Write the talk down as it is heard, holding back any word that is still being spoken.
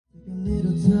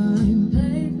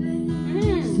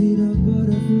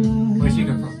Where'd she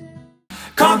come from?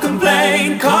 Can't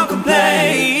complain, can't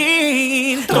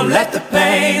complain. Don't let the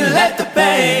pain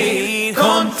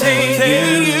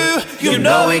contain you. You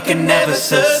know it can never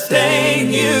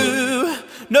sustain you.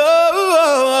 No,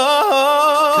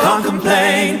 can't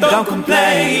complain, don't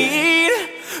complain.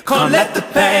 Can't let the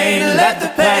pain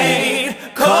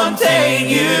contain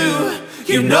you.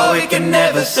 You know it can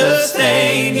never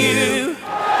sustain you.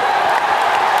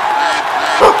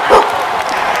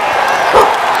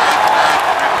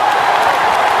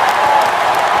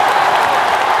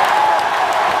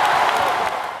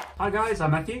 Hi guys,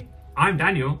 I'm Matthew. I'm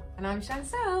Daniel. And I'm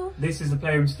Shansel. This is the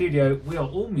Playroom Studio. We are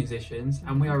all musicians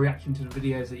and we are reacting to the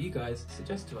videos that you guys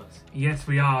suggest to us. Yes,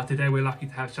 we are. Today we're lucky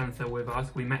to have Shansel with us.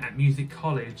 We met at music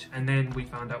college and then we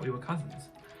found out we were cousins.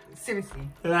 Seriously.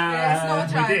 Yeah, it's not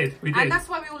a joke. We did. And that's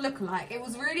why we all look alike. It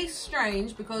was really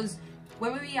strange because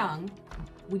when we were young,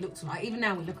 we looked alike. Even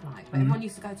now we look alike. But everyone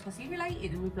used to go to us, are you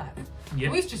related? And we'd be like, we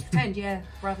used to just pretend, yeah,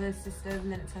 brothers, sisters, and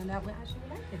then it turned out we're actually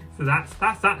related. So that's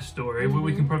that story.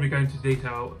 We can probably go into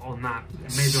detail on that,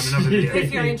 maybe on another video.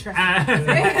 If you're interested.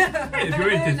 If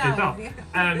you're interested.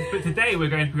 But today we're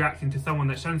going to be reacting to someone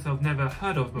that Shansel's never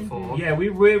heard of before. Yeah,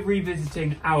 we're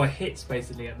revisiting our hits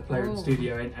basically at the Playroom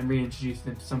Studio and reintroducing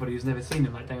them to somebody who's never seen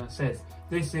them, like Daniel says.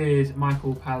 This is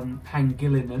Michael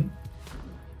Pangilinan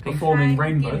performing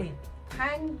Rainbow.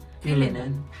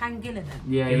 Pangilinan.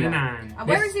 Yeah. And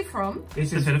where is he from?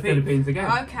 This is the Philippines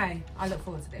again. Okay, I look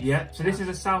forward to this. Yeah, so this is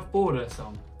a South Border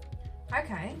song.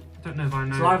 Okay. I don't know if I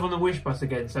know. It's live on the Wish Bus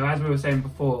again. So as we were saying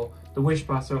before, the Wish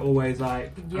Bus are always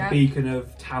like a beacon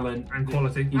of talent and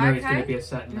quality. You know it's going to be a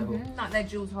certain level. Like their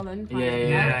Jules Holland.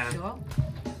 Yeah. Sure.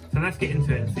 So let's get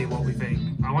into it and see what we think.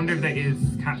 I wonder if there is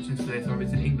captions to this or if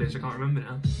it's in English. I can't remember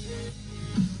now.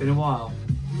 Been a while.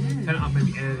 Turn it up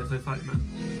maybe earlier so slightly more.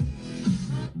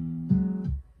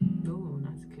 Oh,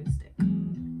 nice acoustic.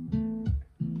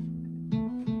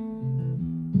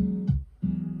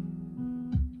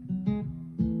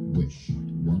 Wish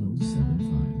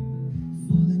 1075.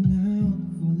 Falling out,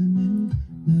 falling in,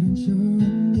 not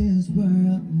ensuring this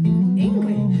world.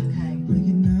 English. Okay.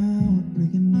 Breaking out,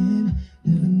 breaking in,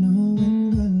 never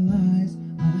knowing what lies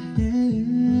ahead.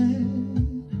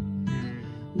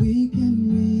 We can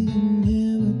read and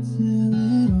never tell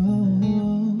it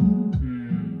all.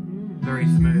 Very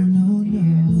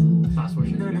smooth. That's what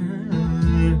she's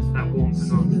doing. That warmth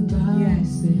as well. Yes.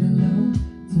 Say hello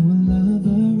to a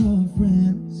lover or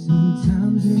friend.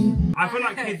 Sometimes I feel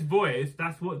like his voice,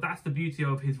 that's the beauty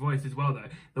of his voice as well though.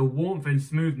 The warmth and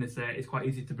smoothness there is quite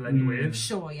easy to blend with.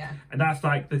 Sure, yeah. And that's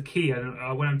like the key.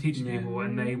 And when I'm teaching people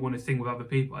and they want to sing with other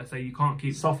people, I say you can't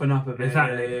keep... Soften up a bit.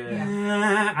 Exactly.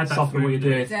 Add that soften what you're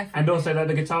doing. Definitely. And also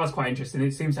the guitar's quite interesting.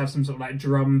 It seems to have some sort of like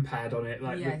drum pad on it,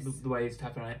 like the way he's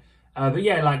tapping on it. But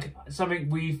yeah, like something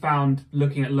we found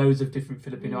looking at loads of different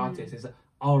Filipino artists is that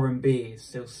R&B is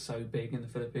still so big in the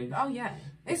Philippines. Oh yeah,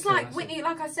 it's like Whitney.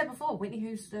 Like I said before, Whitney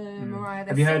Houston, Mariah.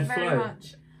 Have you heard very Flo?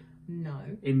 much. No.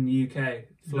 In the UK,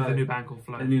 There's a new band called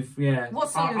Flow. What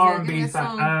song is it? R&B Give me a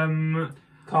song.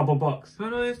 Cardboard Box.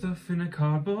 Put all your stuff in a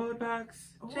cardboard box.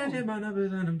 Changing my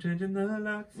numbers and I'm changing the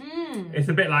locks. It's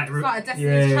a bit like... It's like a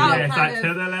Destiny's Child it's kind like of.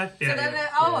 to the left. To the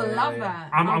left. Oh, I love that.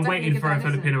 I'm waiting for a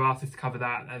Filipino artist to cover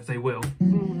that, as they will.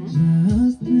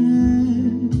 just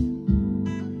then,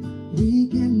 we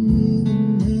can read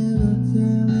and never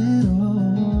tell it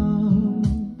all.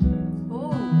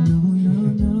 Oh. No,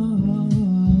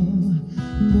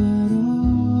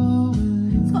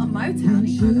 It's got a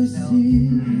Motown-y kind of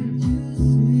feel.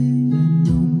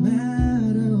 no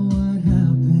matter what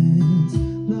happens,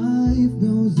 life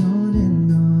goes on,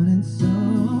 and so,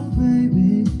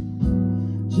 baby,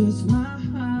 just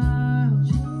smile,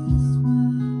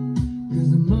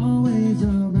 'cause I'm always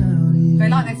around you. They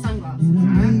like their sunglasses. And I'll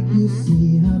make you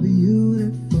see how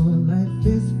beautiful life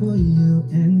is for you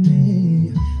and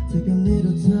me. Take a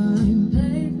little time,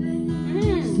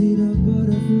 see the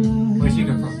butterflies. Where'd she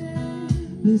come from?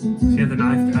 Listen to She has a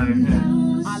nice tone.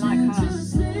 I like her.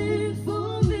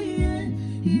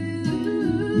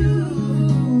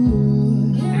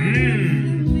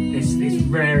 It's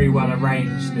very well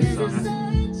arranged, this song.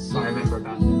 That's what I remember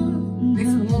about it.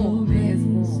 It's warm. It is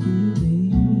warm.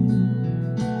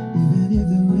 Even if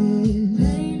there is,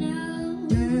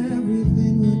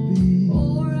 everything would be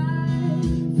alright.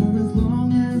 For as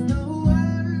long as the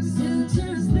words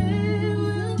enters, there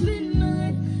will be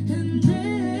night and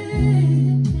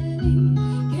day.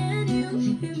 Can you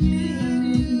hear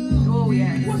me? Oh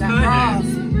yeah, What's that her brass.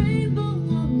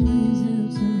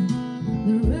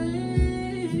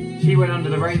 She went under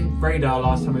the radar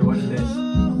last time we watched this.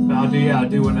 But I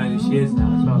do want to know who she is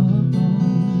now as well.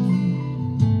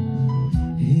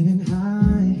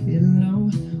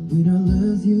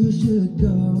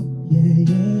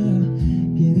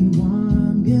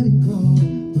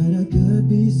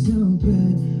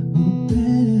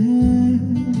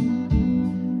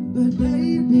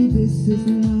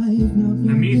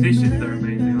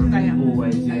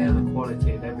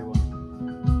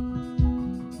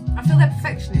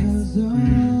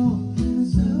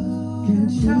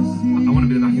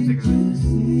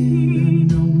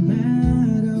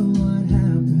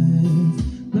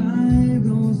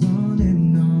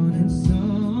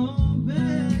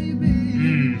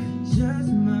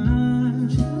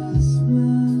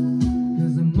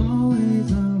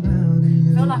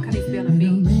 feel like I need to be on a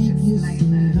beach, just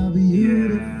laying there.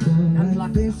 Yeah. Under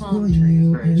like a palm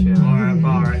tree. Very chill. Or at a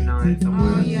bar at night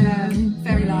somewhere. Oh yeah,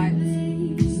 fairy lights.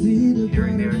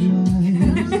 Hearing the ocean.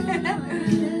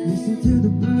 Listen to the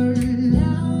birds.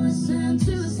 Now it's time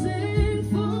to sing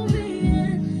for me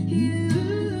and you.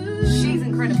 She's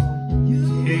incredible.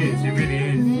 It is, it really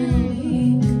is.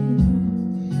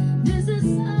 This is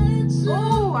such a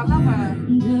Oh, I love her.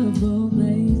 wonderful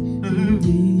place to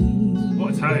be.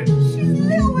 What a tone. She's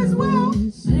little as well.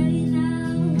 Say now,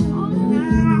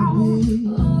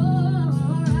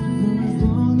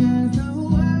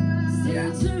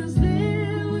 Yeah.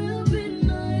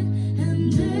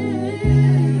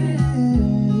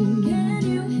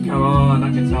 Come on,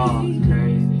 that guitar is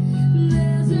crazy.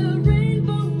 There's a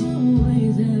rainbow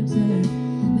always after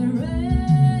the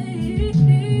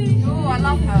rain. Oh, I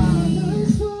love her.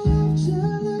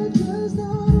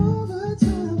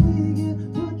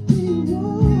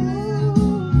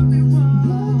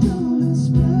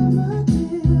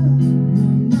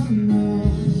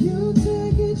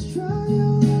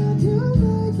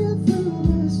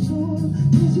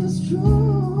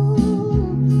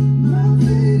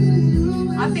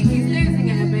 I think he's losing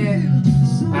it a bit.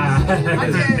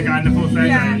 The guy in the falsetto.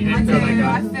 Yeah, You I didn't do. feel like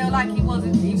I that. feel like he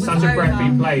wasn't. He was Such a breathy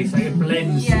over. place. Like it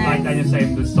blends, Yeah. like Daniel's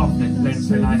saying, the softness blends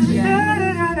so nicely.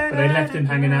 Yeah. But they left him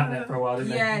hanging out there for a while,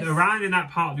 didn't they? Yes. Around in that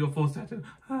part of your falsetto,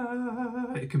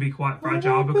 it can be quite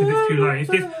fragile because it's too low. It's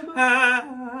just,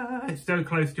 it's so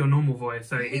close to your normal voice.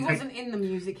 So He it wasn't in the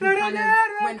music. He kind of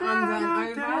went under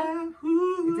and over.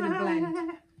 It didn't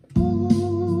blend.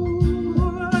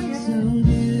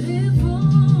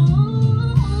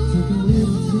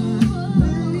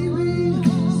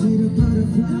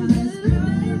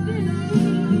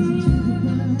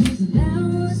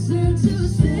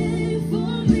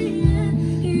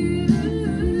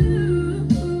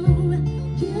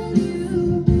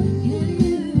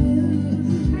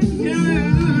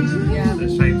 Yeah. The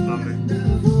shape's lovely.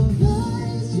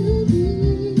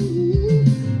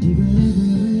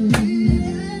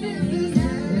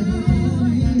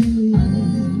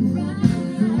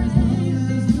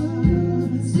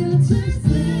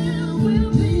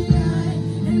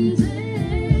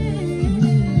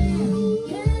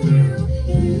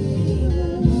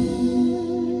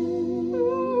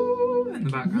 In the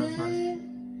background, sorry.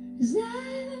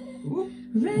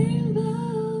 Rainbow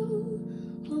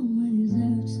always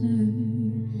after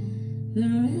the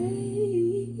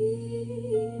rain.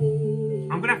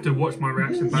 I'm gonna have to watch my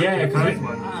reaction back Yeah, to the 'cause first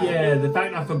one. yeah, the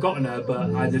fact I've forgotten her,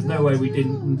 but there's no way we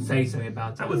didn't say something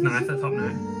about That it. was nice. That's up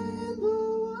note.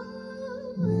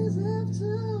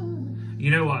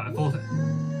 You know what? I thought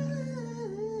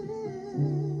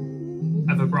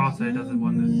a vibrato does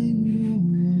wonders.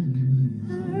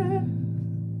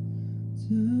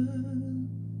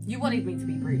 You wanted me to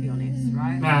be brutally honest,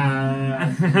 right?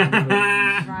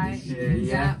 Right?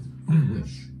 Yeah.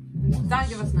 Don't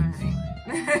give us no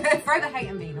hate. Throw the hate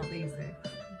at me, not these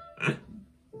two.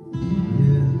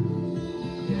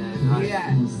 Yeah, nice.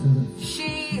 Yeah.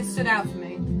 She stood out for me.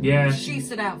 Yeah, She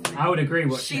stood out for me. I would agree.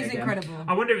 She's incredible.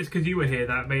 I wonder if it's because you were here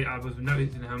that made I was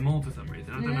noticing her more for some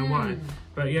reason. I don't know why.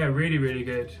 But yeah, really, really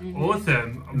good.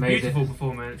 Awesome. Amazing. Beautiful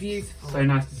performance. Beautiful. So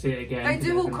nice to see it again. They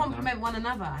do all complement one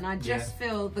another, and I just Yeah.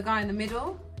 feel the guy in the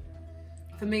middle,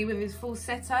 for me with his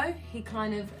falsetto, he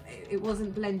kind of, it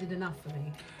wasn't blended enough for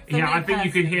me. For Yeah, me I think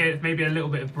you could personally. hear maybe a little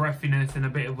bit of breathiness and a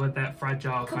bit of that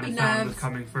fragile Could kind be of sound was nerves,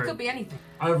 coming through. could be anything.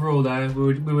 Overall, though,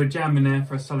 we were jamming there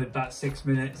for a solid about 6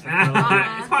 minutes.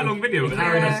 It's quite a long video. It Isn't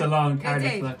carried it? us along. It Carried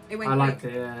us did. along. It went I liked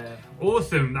quick. it. Yeah.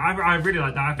 Awesome. I really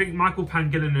like that. I think Michael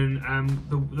Pangilinan,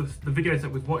 the videos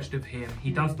that we've watched of him, he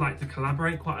does like to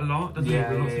collaborate quite a lot, doesn't Yeah,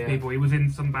 he, with lots yeah, of yeah. people. He was in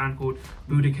some band called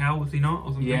Budokan, was he not?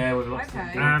 Or something? Yeah, with lots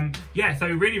Okay. of Yeah, so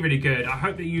really, really good. I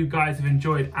hope that you guys have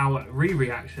enjoyed our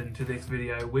re-reaction to this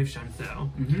video with Shansel.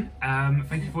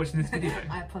 Thank you for watching this video.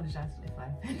 I apologise if I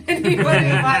anybody,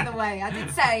 by the way. I did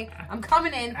say I'm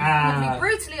coming in. I'm going to be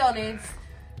brutally honest,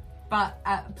 but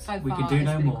so far We could do it's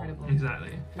no been more. incredible.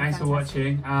 Exactly. Thanks for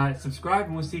Fantastic. watching. Subscribe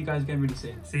and we'll see you guys again really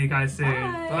soon. See you guys soon.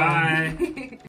 Bye. Bye.